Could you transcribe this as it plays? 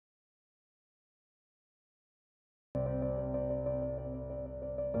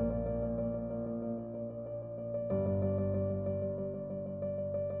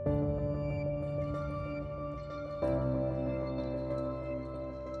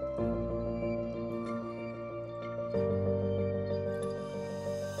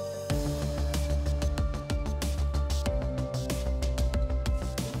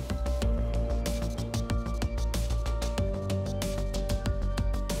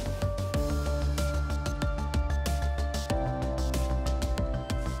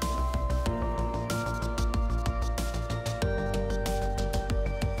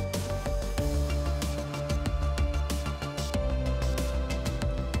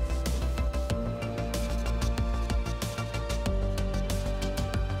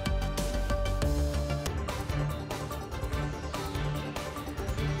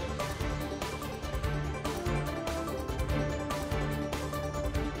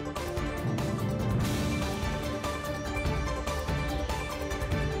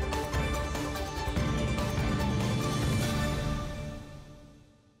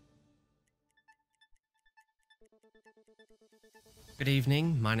Good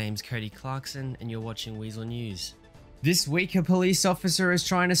evening, my name's Cody Clarkson and you're watching Weazel News. This week a police officer is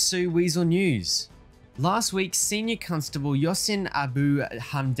trying to sue Weazel News. Last week, Senior Constable Yasin Abu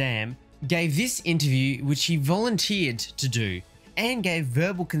Hamdam gave this interview which he volunteered to do and gave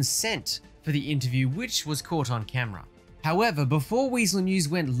verbal consent for the interview which was caught on camera. However, before Weazel News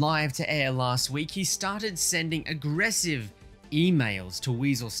went live to air last week, he started sending aggressive emails to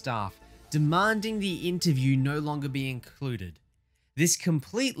Weazel staff demanding the interview no longer be included. This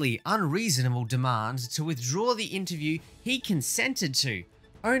completely unreasonable demand to withdraw the interview he consented to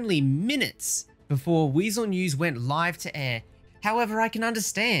only minutes before Weazel News went live to air. However, I can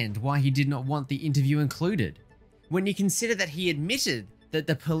understand why he did not want the interview included, when you consider that he admitted that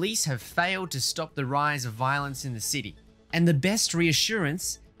the police have failed to stop the rise of violence in the city, and the best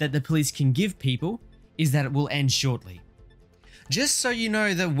reassurance that the police can give people is that it will end shortly. Just so you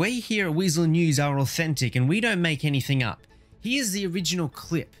know that we here at Weazel News are authentic and we don't make anything up. Here's the original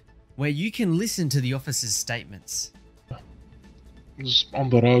clip where you can listen to the officer's statements. On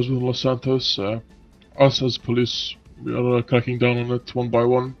the rise with Los Santos, us as police, we are cracking down on it one by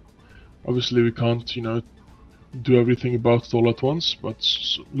one. Obviously we can't, do everything about it all at once, but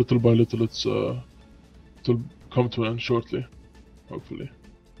little by little it'll come to an end shortly, hopefully.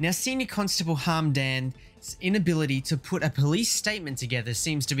 Now, Senior Constable Hamdan's inability to put a police statement together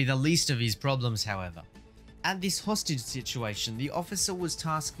seems to be the least of his problems, however. At this hostage situation, the officer was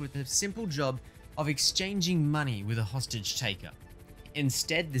tasked with the simple job of exchanging money with a hostage taker.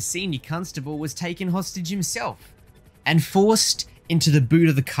 Instead, the senior constable was taken hostage himself and forced into the boot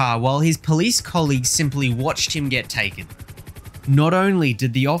of the car while his police colleagues simply watched him get taken. Not only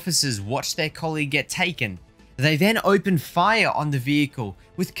did the officers watch their colleague get taken, they then opened fire on the vehicle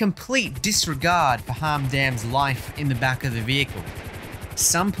with complete disregard for Hamdam's life in the back of the vehicle.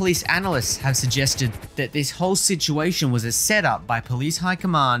 Some police analysts have suggested that this whole situation was a setup by Police High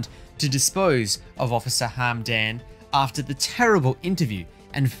Command to dispose of Officer Hamdan after the terrible interview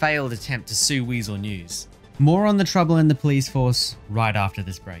and failed attempt to sue Weazel News. More on the trouble in the police force right after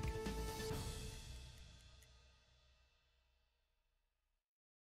this break.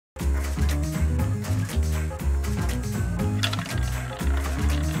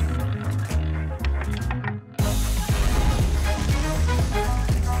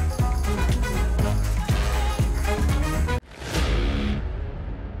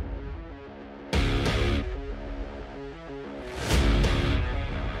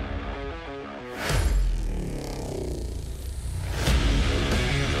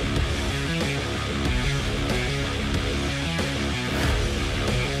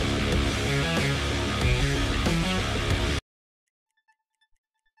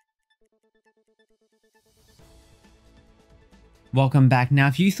 Welcome back. Now,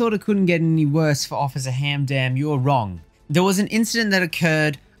 if you thought it couldn't get any worse for Officer Hamdam, you're wrong. There was an incident that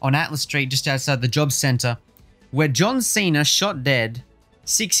occurred on Atlas Street just outside the job center where John Cena shot dead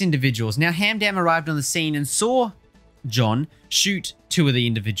 6 individuals. Now, Hamdam arrived on the scene and saw John shoot 2 of the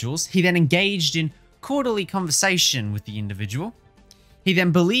individuals. He then engaged in cordially conversation with the individual. He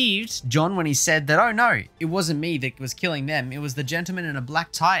then believed John when he said that, oh no, it wasn't me that was killing them. It was the gentleman in a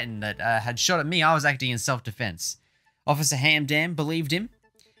black Titan that had shot at me. I was acting in self-defense. Officer Hamdam believed him,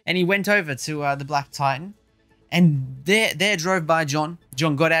 and he went over to the Black Titan, and there drove by John.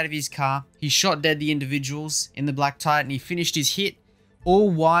 John got out of his car. He shot dead the individuals in the Black Titan. He finished his hit, all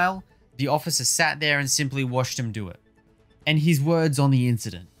while the officer sat there and simply watched him do it. And his words on the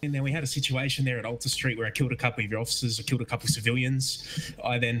incident. And then we had a situation there at Alta Street where I killed a couple of your officers, I killed a couple of civilians.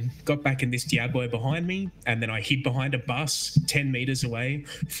 I then got back in this Diablo behind me, and then I hid behind a bus 10 meters away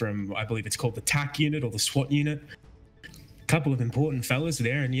from, I believe it's called the TAC unit or the SWAT unit. Couple of important fellas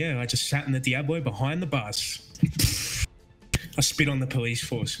there, and yeah, I just sat in the Diablo behind the bus. I spit on the police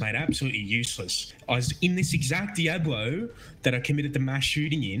force, mate. Absolutely useless. I was in this exact Diablo that I committed the mass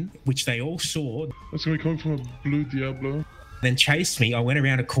shooting in, which they all saw. That's gonna be coming from a blue Diablo. Then chased me. I went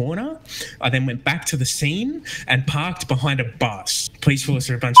around a corner. I then went back to the scene and parked behind a bus. Police force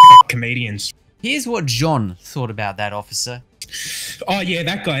are a bunch of comedians. Here's what John thought about that officer. Oh yeah,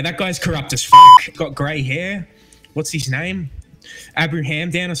 that guy. That guy's corrupt as fuck. Got grey hair. What's his name? Abu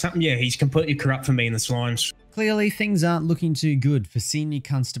Hamdan or something? Yeah, he's completely corrupt for me in the slimes. Clearly, things aren't looking too good for Senior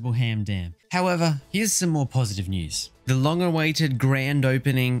Constable Hamdam. However, here's some more positive news. The long-awaited grand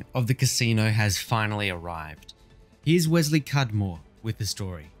opening of the casino has finally arrived. Here's Wesley Cudmore with the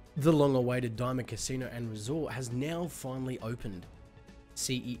story. The long-awaited Diamond Casino and Resort has now finally opened.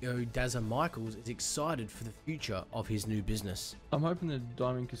 CEO Dazza Michaels is excited for the future of his new business. I'm hoping the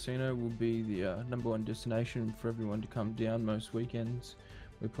Diamond Casino will be the #1 destination for everyone to come down most weekends.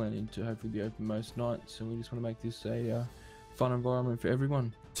 We're planning to hopefully be open most nights, so we just want to make this a fun environment for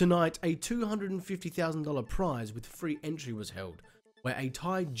everyone. Tonight, a $250,000 prize with free entry was held, where a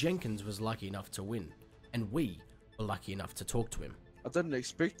Ty Jenkins was lucky enough to win, and we were lucky enough to talk to him. I didn't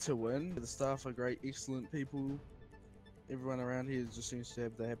expect to win. The staff are great, excellent people. Everyone around here just seems to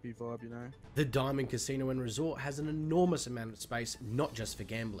have the happy vibe, you know. The Diamond Casino and Resort has an enormous amount of space, not just for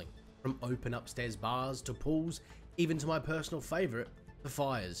gambling. From open upstairs bars to pools, even to my personal favourite, the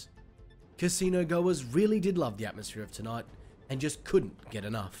fires. Casino goers really did love the atmosphere of tonight and just couldn't get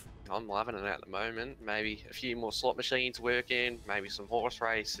enough. I'm loving it at the moment. Maybe a few more slot machines working, maybe some horse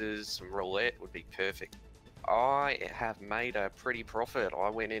races, some roulette would be perfect. I have made a pretty profit. I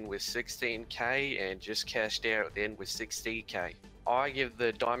went in with 16k and just cashed out then with 60k. I give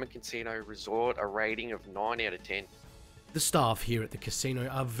the Diamond Casino Resort a rating of 9 out of 10. The staff here at the casino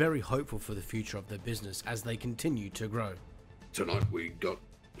are very hopeful for the future of their business as they continue to grow. Tonight we got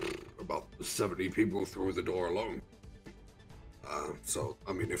about 70 people through the door alone. So,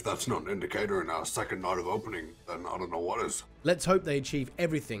 I mean, if that's not an indicator in our second night of opening, then I don't know what is. Let's hope they achieve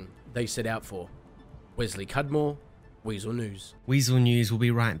everything they set out for. Wesley Cudmore, Weazel News. Weazel News will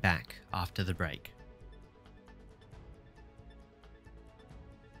be right back after the break.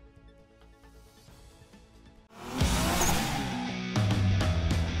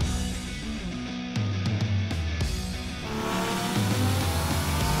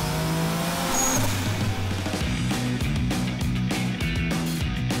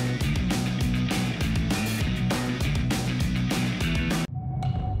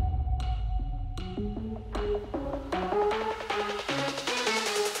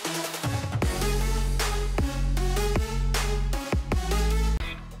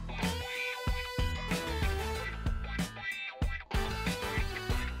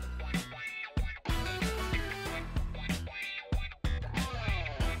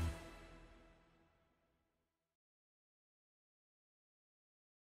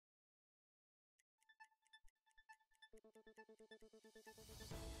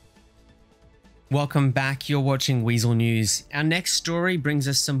 Welcome back, you're watching Weazel News. Our next story brings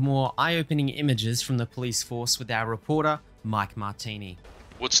us some more eye-opening images from the police force with our reporter, Mike Martini.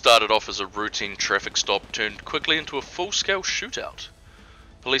 What started off as a routine traffic stop turned quickly into a full-scale shootout.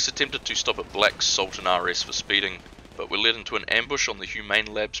 Police attempted to stop a black Sultan RS for speeding, but were led into an ambush on the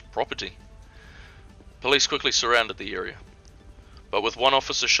Humane Labs property. Police quickly surrounded the area, but with one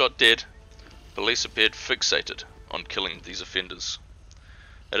officer shot dead, police appeared fixated on killing these offenders.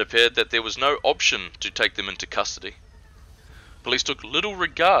 It appeared that there was no option to take them into custody. Police took little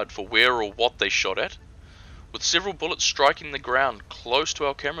regard for where or what they shot at, with several bullets striking the ground close to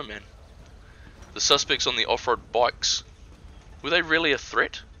our cameraman. The suspects on the off-road bikes, were they really a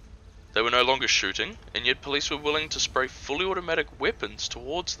threat? They were no longer shooting, and yet police were willing to spray fully automatic weapons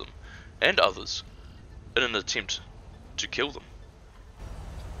towards them and others in an attempt to kill them.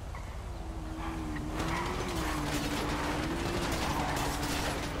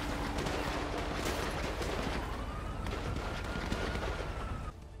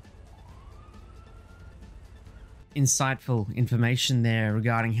 Insightful information there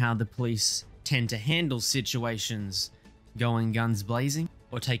regarding how the police tend to handle situations going guns blazing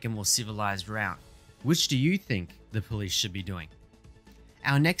or take a more civilized route. Which do you think the police should be doing?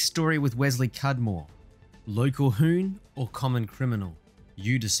 Our next story with Wesley Cudmore. Local hoon or common criminal?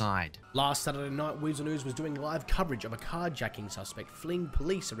 You decide. Last Saturday night, Weazel News was doing live coverage of a carjacking suspect fleeing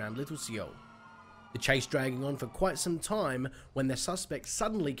police around Little Seoul. The chase dragging on for quite some time when the suspect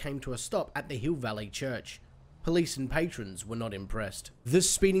suddenly came to a stop at the Hill Valley Church. Police and patrons were not impressed. This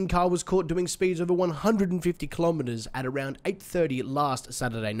speeding car was caught doing speeds over 150 kilometers at around 8:30 last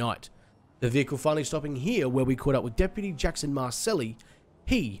Saturday night. The vehicle finally stopping here where we caught up with Deputy Jackson Marcelli.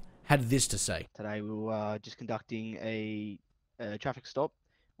 He had this to say. Today we were just conducting a traffic stop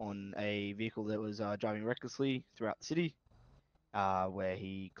on a vehicle that was driving recklessly throughout the city, where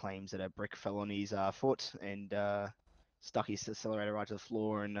he claims that a brick fell on his foot and stuck his accelerator right to the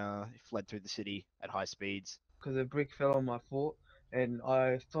floor and fled through the city at high speeds. Because a brick fell on my foot, and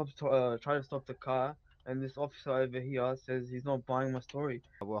I stopped, tried to stop the car, and this officer over here says he's not buying my story.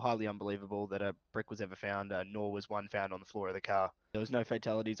 Well, highly unbelievable that a brick was ever found, nor was one found on the floor of the car. There was no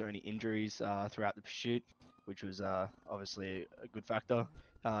fatalities or any injuries throughout the pursuit, which was obviously a good factor.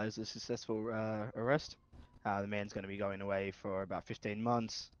 It was a successful arrest. The man's going to be going away for about 15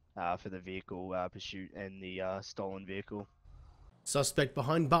 months for the vehicle pursuit and the stolen vehicle. Suspect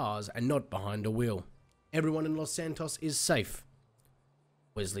behind bars and not behind a wheel. Everyone in Los Santos is safe.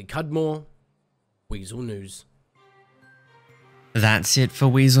 Wesley Cudmore, Weazel News. That's it for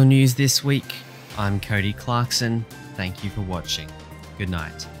Weazel News this week. I'm Cody Clarkson. Thank you for watching. Good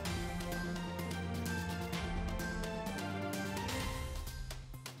night.